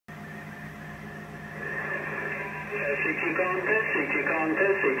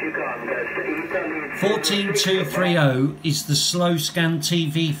14230 is the slow scan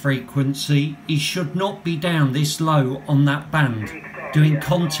TV frequency. He should not be down this low on that band doing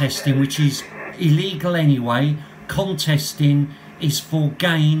contesting, which is illegal anyway. Contesting is for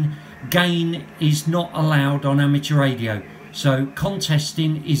gain. Gain is not allowed on amateur radio. So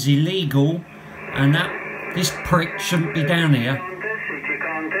contesting is illegal, and that this prick shouldn't be down here.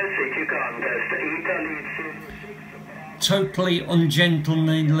 Totally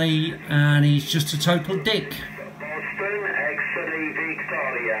ungentlemanly, and he's just a total dick.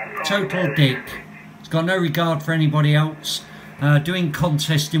 Total dick. He's got no regard for anybody else. Doing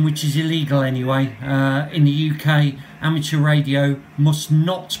contesting, which is illegal anyway. In the UK, amateur radio must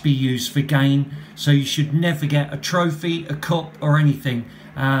not be used for gain, so you should never get a trophy, a cup or anything.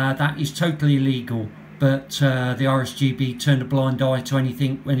 That is totally illegal, but the RSGB turn a blind eye to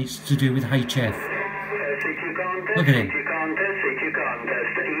anything when it's to do with HF. Look at him.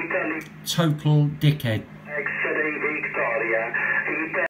 Total dickhead.